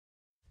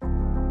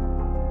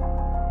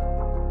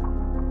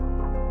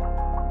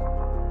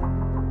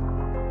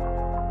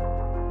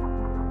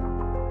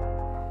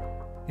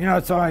You know,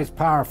 it's always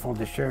powerful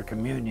to share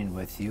communion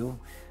with you.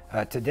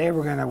 Today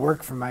we're going to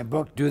work from my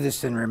book, Do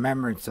This in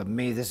Remembrance of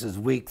Me. This is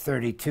week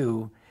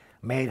 32,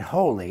 Made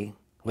Holy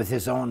with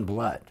His Own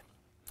Blood.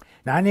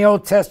 Now, in the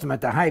Old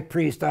Testament, the high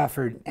priest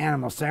offered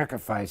animal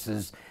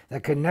sacrifices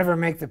that could never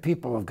make the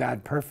people of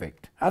God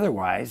perfect.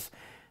 Otherwise,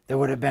 there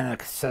would have been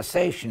a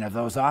cessation of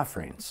those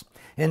offerings.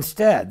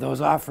 Instead,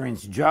 those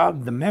offerings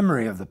jogged the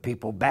memory of the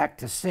people back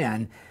to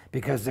sin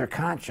because their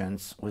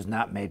conscience was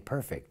not made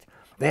perfect.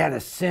 They had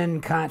a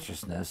sin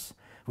consciousness,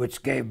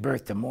 which gave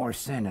birth to more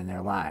sin in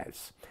their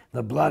lives.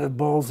 The blood of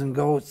bulls and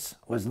goats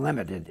was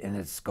limited in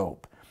its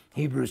scope.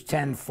 Hebrews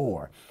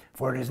 10:4,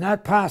 for it is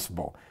not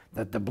possible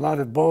that the blood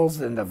of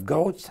bulls and of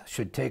goats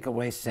should take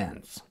away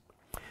sins.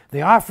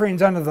 The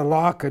offerings under the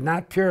law could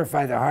not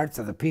purify the hearts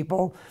of the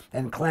people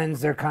and cleanse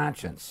their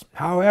conscience.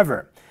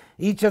 However,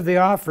 each of the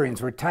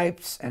offerings were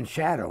types and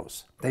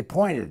shadows. They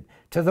pointed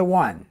to the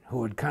one who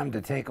would come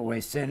to take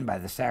away sin by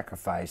the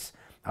sacrifice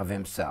of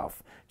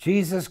himself.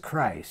 Jesus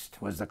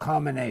Christ was the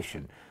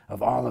culmination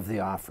of all of the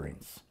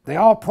offerings. They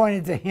all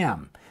pointed to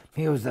him.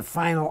 He was the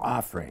final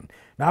offering.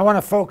 Now I want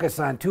to focus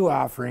on two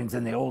offerings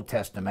in the Old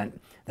Testament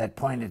that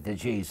pointed to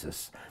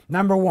Jesus.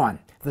 Number one,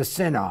 the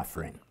sin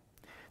offering.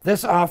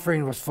 This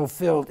offering was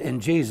fulfilled in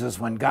Jesus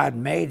when God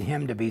made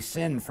him to be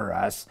sin for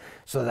us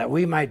so that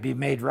we might be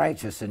made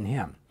righteous in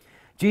him.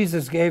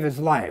 Jesus gave his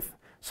life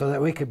so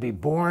that we could be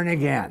born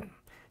again.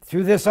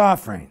 Through this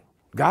offering,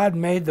 God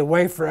made the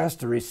way for us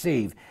to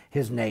receive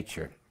his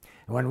nature.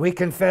 When we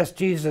confess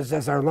Jesus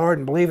as our Lord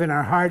and believe in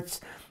our hearts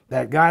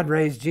that God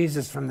raised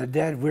Jesus from the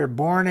dead, we're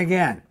born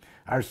again.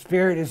 Our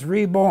spirit is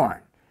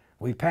reborn.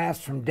 We pass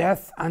from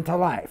death unto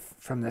life,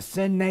 from the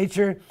sin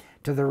nature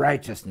to the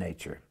righteous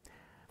nature.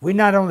 We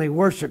not only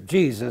worship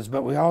Jesus,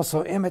 but we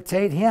also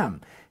imitate him.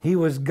 He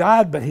was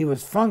God, but he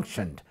was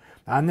functioned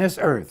on this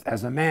earth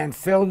as a man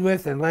filled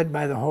with and led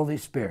by the Holy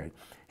Spirit.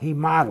 He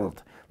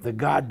modeled the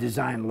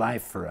God-designed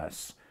life for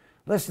us.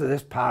 Listen to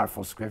this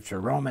powerful scripture,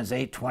 Romans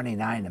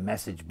 8:29, the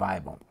Message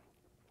Bible.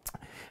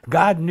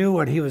 God knew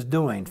what he was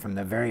doing from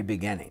the very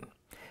beginning.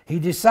 He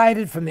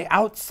decided from the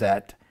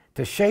outset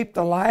to shape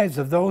the lives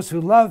of those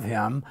who love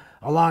him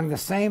along the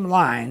same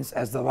lines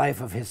as the life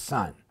of his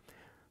Son.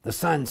 The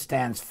Son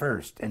stands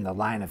first in the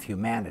line of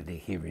humanity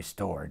he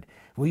restored.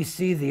 We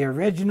see the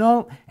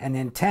original and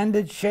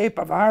intended shape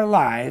of our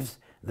lives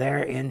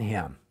there in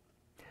him.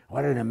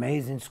 What an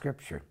amazing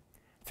scripture.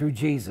 Through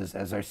Jesus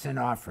as our sin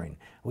offering,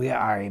 we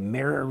are a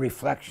mirror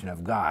reflection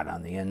of God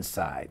on the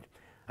inside.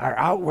 Our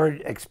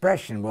outward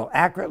expression will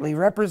accurately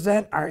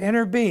represent our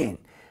inner being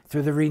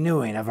through the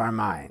renewing of our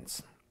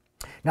minds.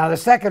 Now, the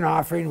second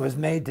offering was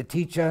made to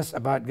teach us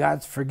about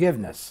God's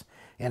forgiveness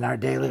in our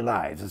daily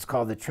lives. It's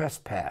called the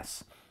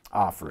trespass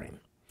offering.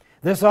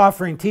 This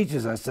offering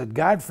teaches us that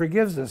God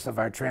forgives us of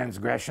our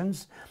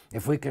transgressions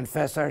if we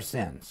confess our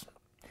sins.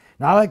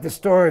 Now, I like the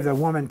story of the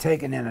woman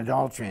taken in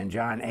adultery in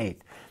John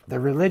 8.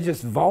 The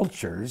religious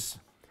vultures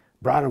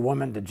brought a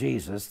woman to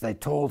Jesus. They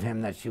told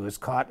him that she was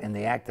caught in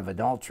the act of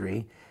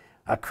adultery,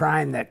 a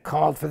crime that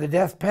called for the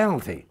death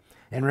penalty.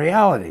 In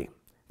reality,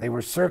 they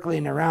were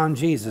circling around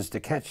Jesus to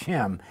catch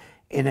him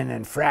in an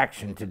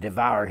infraction to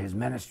devour his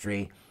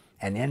ministry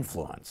and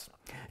influence.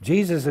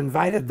 Jesus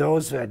invited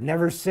those who had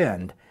never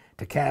sinned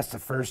to cast the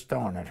first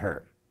stone at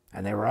her,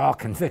 and they were all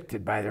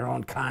convicted by their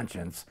own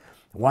conscience.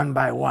 One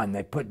by one,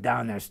 they put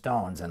down their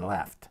stones and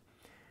left.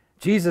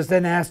 Jesus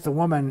then asked the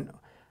woman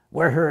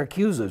where her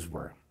accusers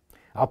were.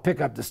 I'll pick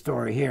up the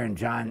story here in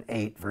John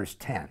 8, verse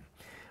 10.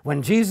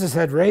 When Jesus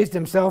had raised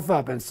himself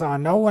up and saw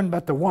no one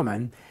but the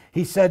woman,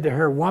 he said to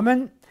her,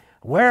 "Woman,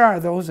 where are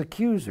those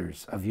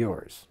accusers of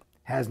yours?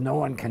 Has no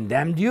one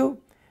condemned you?"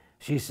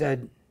 She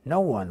said, "No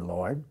one,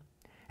 Lord."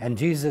 And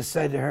Jesus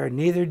said to her,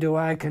 "Neither do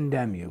I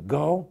condemn you.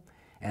 Go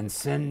and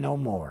sin no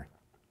more."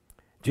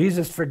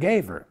 Jesus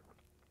forgave her,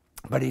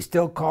 but he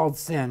still called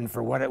sin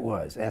for what it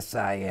was,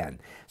 S-I-N.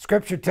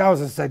 Scripture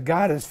tells us that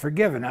God has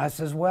forgiven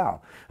us as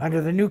well. Under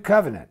the new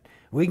covenant,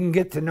 we can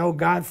get to know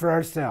God for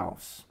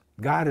ourselves.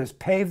 God has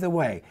paved the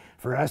way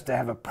for us to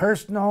have a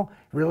personal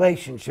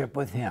relationship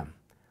with him.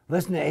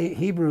 Listen to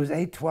Hebrews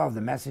 8:12,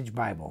 the Message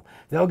Bible.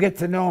 They'll get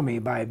to know me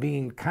by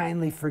being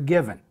kindly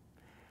forgiven,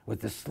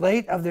 with the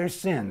slate of their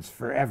sins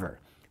forever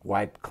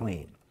wiped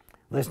clean.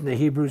 Listen to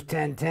Hebrews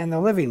 10:10, the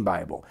Living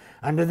Bible.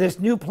 Under this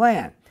new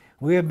plan,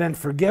 we have been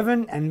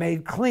forgiven and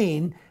made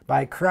clean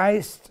by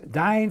Christ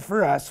dying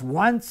for us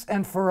once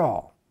and for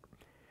all.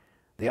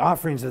 The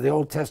offerings of the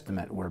Old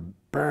Testament were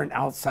burned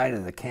outside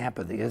of the camp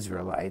of the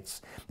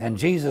Israelites, and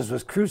Jesus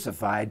was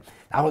crucified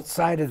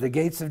outside of the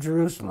gates of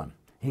Jerusalem.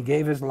 He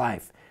gave his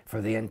life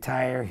for the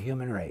entire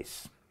human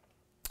race.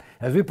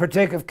 As we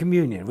partake of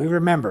communion, we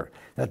remember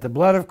that the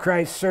blood of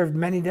Christ served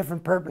many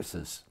different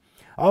purposes.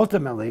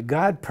 Ultimately,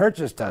 God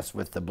purchased us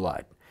with the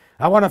blood.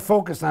 I want to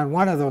focus on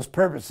one of those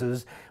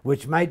purposes,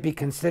 which might be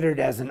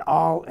considered as an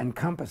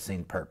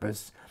all-encompassing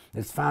purpose.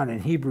 It's found in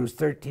Hebrews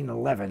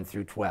 13:11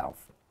 through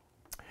 12.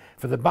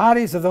 For the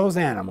bodies of those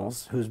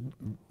animals whose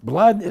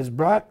blood is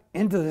brought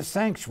into the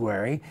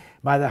sanctuary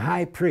by the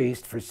high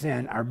priest for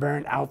sin are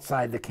burned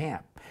outside the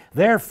camp.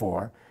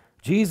 Therefore,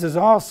 Jesus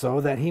also,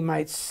 that he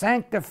might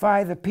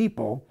sanctify the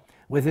people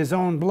with his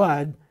own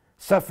blood,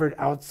 suffered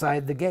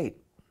outside the gate.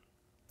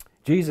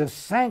 Jesus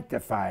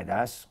sanctified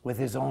us with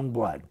his own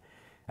blood.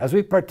 As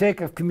we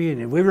partake of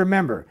communion, we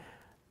remember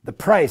the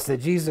price that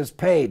Jesus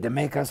paid to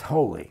make us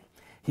holy.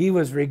 He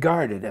was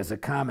regarded as a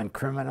common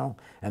criminal,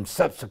 and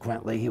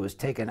subsequently he was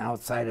taken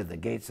outside of the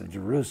gates of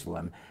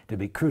Jerusalem to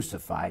be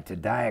crucified, to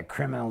die a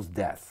criminal's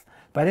death.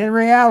 But in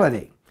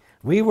reality,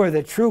 we were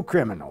the true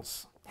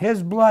criminals.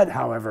 His blood,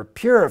 however,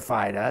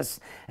 purified us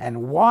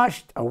and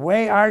washed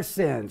away our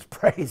sins.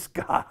 Praise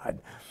God.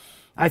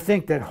 I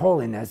think that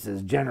holiness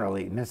is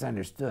generally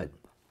misunderstood.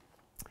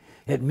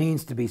 It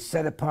means to be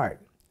set apart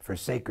for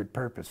sacred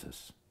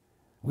purposes.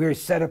 We are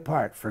set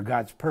apart for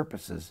God's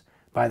purposes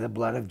by the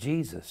blood of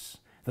Jesus.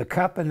 The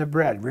cup and the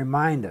bread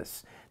remind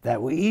us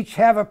that we each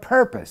have a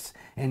purpose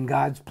in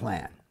God's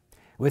plan.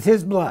 With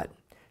his blood,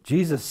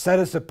 Jesus set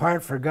us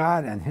apart for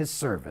God and his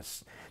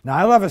service. Now,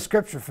 I love a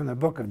scripture from the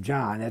book of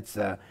John. It's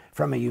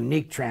from a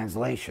unique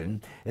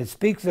translation. It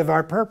speaks of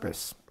our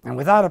purpose. And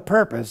without a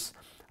purpose,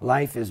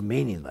 life is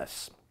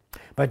meaningless.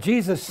 But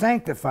Jesus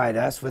sanctified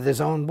us with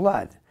his own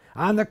blood.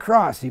 On the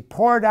cross, he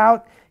poured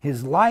out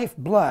his life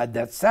blood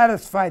that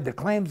satisfied the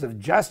claims of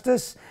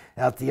justice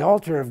at the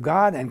altar of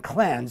God and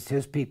cleansed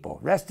his people.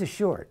 Rest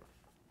assured,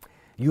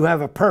 you have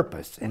a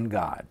purpose in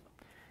God.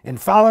 In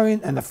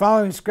the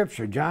following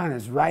scripture, John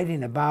is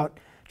writing about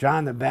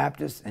John the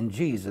Baptist and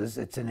Jesus.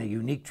 It's in a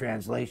unique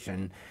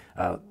translation,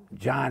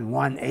 John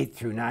 1, 8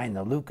 through 9,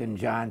 the Luke and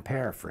John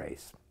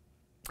paraphrase.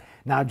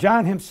 Now,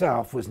 John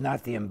himself was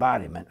not the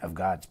embodiment of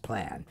God's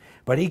plan,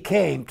 but he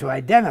came to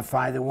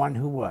identify the one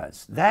who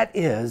was. That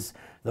is,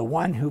 the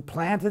one who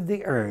planted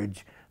the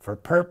urge for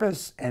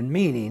purpose and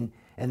meaning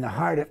in the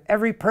heart of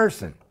every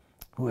person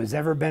who has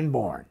ever been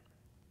born.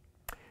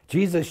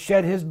 Jesus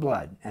shed his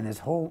blood, and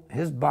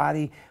his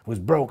body was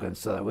broken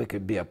so that we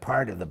could be a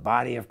part of the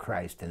body of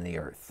Christ in the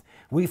earth.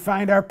 We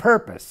find our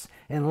purpose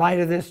in light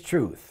of this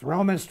truth.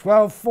 Romans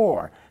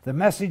 12:4, the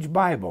Message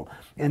Bible.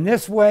 In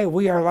this way,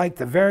 we are like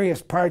the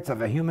various parts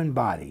of a human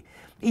body.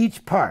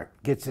 Each part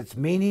gets its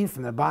meaning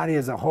from the body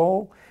as a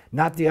whole,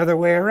 not the other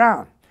way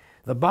around.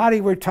 The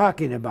body we're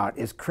talking about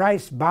is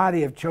Christ's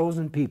body of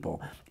chosen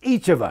people.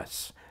 Each of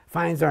us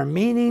finds our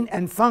meaning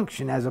and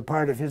function as a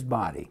part of his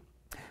body.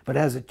 But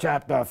as a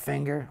chopped off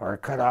finger or a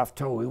cut off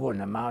toe, we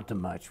wouldn't amount to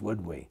much,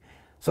 would we?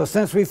 So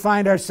since we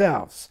find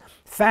ourselves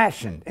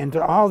fashioned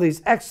into all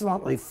these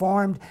excellently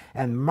formed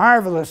and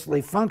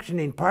marvelously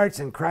functioning parts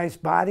in Christ's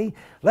body,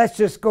 let's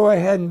just go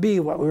ahead and be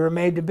what we were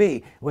made to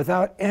be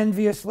without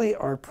enviously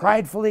or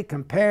pridefully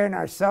comparing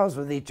ourselves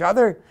with each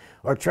other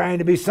or trying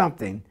to be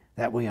something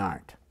that we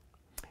aren't.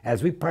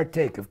 As we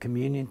partake of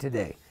communion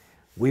today,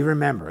 we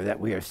remember that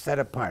we are set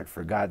apart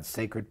for God's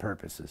sacred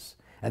purposes,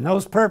 and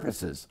those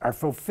purposes are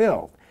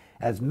fulfilled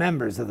as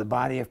members of the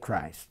body of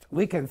Christ.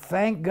 We can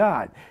thank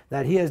God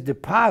that he has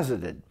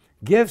deposited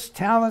gifts,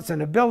 talents,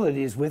 and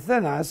abilities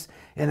within us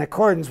in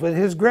accordance with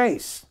his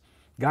grace.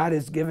 God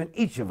has given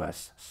each of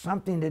us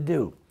something to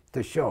do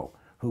to show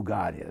who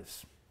God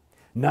is.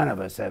 None of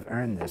us have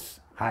earned this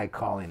high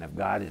calling of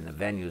God in the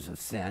venues of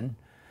sin.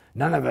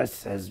 None of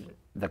us has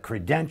the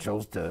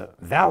credentials to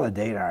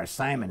validate our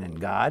assignment in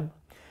God.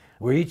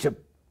 We're each a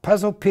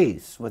puzzle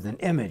piece with an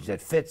image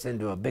that fits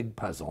into a big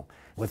puzzle.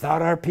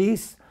 Without our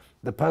piece,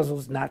 the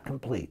puzzle's not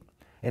complete.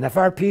 And if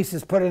our piece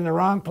is put in the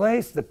wrong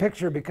place, the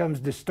picture becomes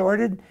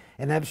distorted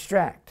and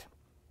abstract.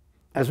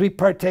 As we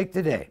partake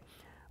today,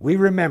 we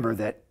remember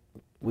that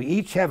we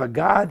each have a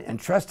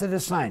God-entrusted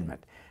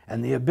assignment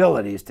and the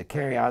abilities to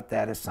carry out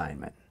that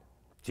assignment.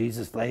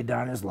 Jesus laid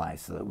down his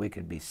life so that we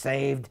could be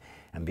saved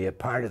and be a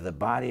part of the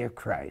body of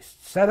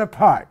Christ, set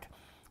apart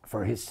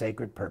for his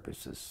sacred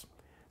purposes.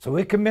 So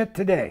we commit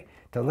today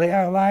to lay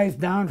our lives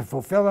down to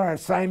fulfill our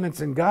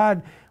assignments in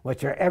God,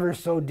 which are ever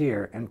so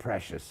dear and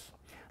precious.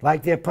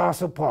 Like the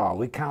Apostle Paul,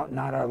 we count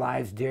not our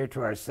lives dear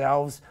to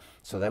ourselves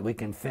so that we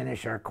can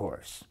finish our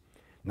course.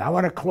 Now I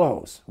want to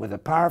close with a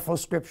powerful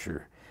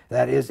scripture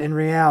that is, in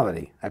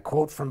reality, a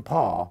quote from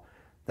Paul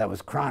that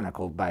was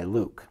chronicled by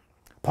Luke.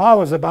 Paul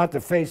was about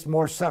to face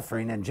more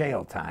suffering and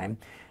jail time,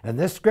 and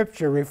this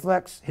scripture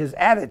reflects his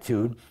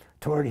attitude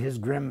toward his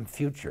grim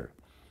future.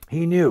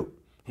 He knew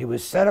he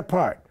was set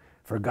apart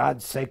for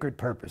God's sacred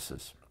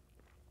purposes.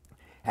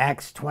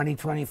 Acts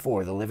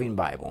 20:24, the Living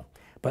Bible.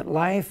 But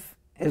life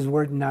is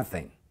worth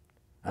nothing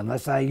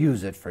unless I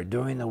use it for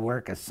doing the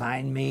work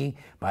assigned me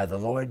by the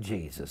Lord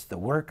Jesus, the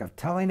work of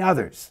telling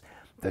others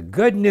the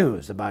good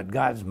news about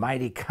God's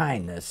mighty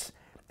kindness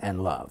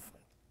and love.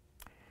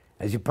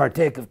 As you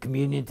partake of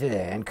communion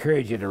today, I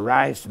encourage you to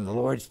rise from the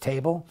Lord's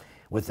table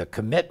with a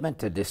commitment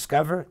to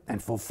discover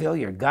and fulfill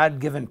your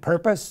God-given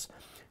purpose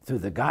through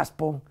the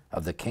gospel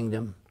of the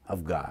kingdom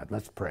of God.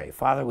 Let's pray.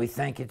 Father, we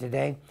thank you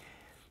today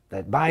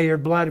that by your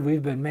blood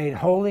we've been made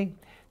holy,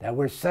 that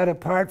we're set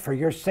apart for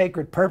your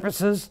sacred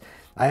purposes.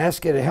 I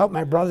ask you to help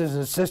my brothers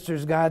and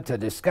sisters, God, to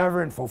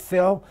discover and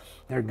fulfill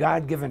their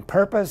God-given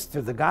purpose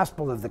through the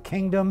gospel of the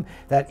kingdom,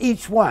 that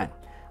each one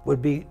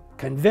would be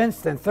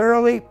convinced and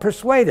thoroughly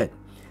persuaded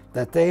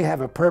that they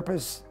have a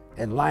purpose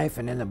in life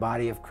and in the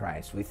body of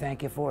Christ. We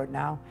thank you for it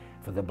now,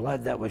 for the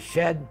blood that was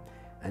shed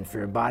and for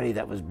your body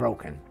that was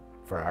broken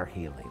for our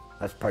healing.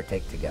 Let's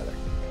partake together.